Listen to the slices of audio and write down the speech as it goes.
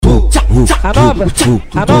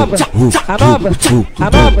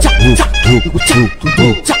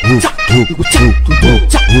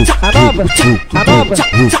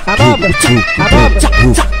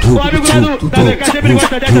O amigo lá do Decao sempre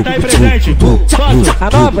gosta dessa, tá aí presente. É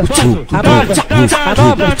bandido,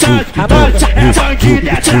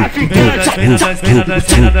 é traficante. É bandido, é traficante.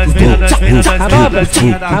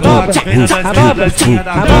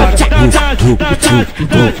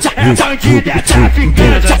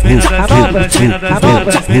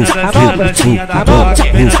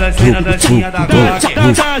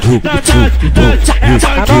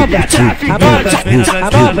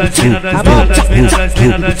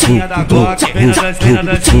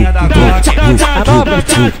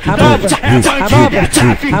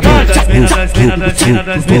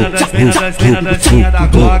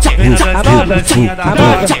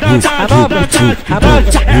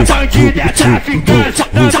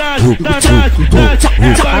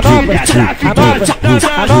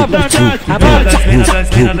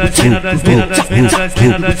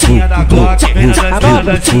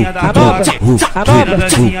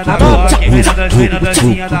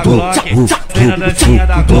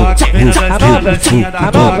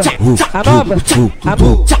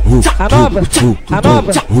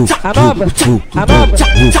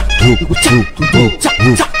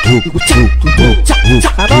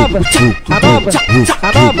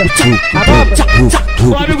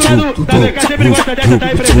 O amigo lá do Decao sempre gosta dessa, tá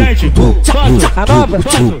aí presente.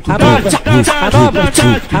 É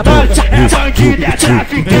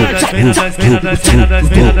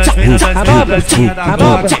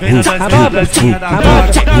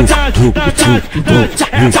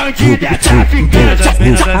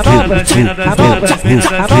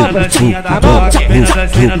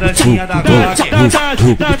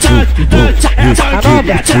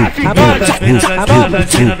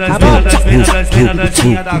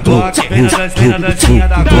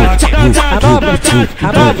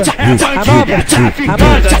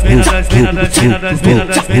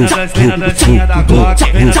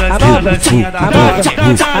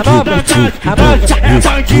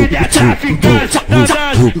bandido, é traficante. É bandido, é traficante.